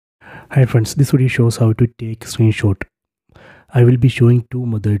Hi friends, this video shows how to take screenshot. I will be showing two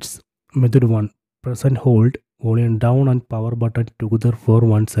methods. Method 1. Press and hold volume down and power button together for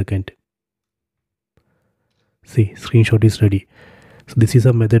 1 second. See, screenshot is ready. So this is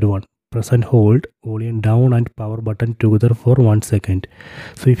a method 1. Press and hold volume down and power button together for 1 second.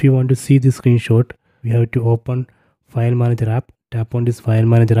 So if you want to see this screenshot, we have to open File Manager app. Tap on this File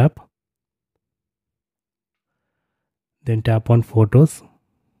Manager app. Then tap on Photos.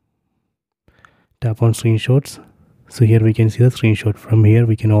 Tap on Screenshots. So here we can see the screenshot. From here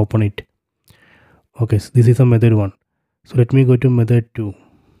we can open it. Okay, so this is a method 1. So let me go to method 2.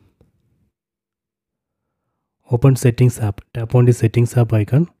 Open Settings app. Tap on the Settings app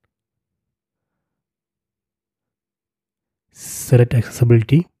icon. Select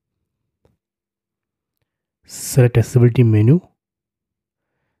Accessibility. Select Accessibility menu.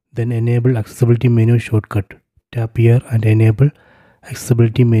 Then enable Accessibility menu shortcut. Tap here and enable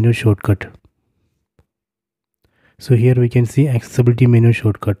Accessibility menu shortcut. So here we can see Accessibility menu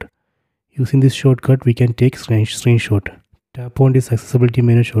shortcut. Using this shortcut we can take screenshot. Tap on this Accessibility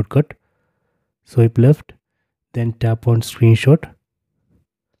menu shortcut. Swipe left. Then tap on Screenshot.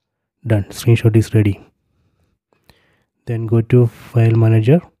 Done. Screenshot is ready. Then go to File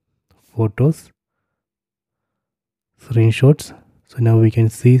Manager, Photos, Screenshots. So now we can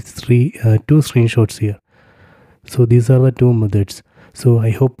see two screenshots here. So these are the two methods. So I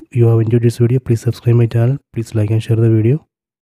hope you have enjoyed this video. Please subscribe my channel. Please like and share the video.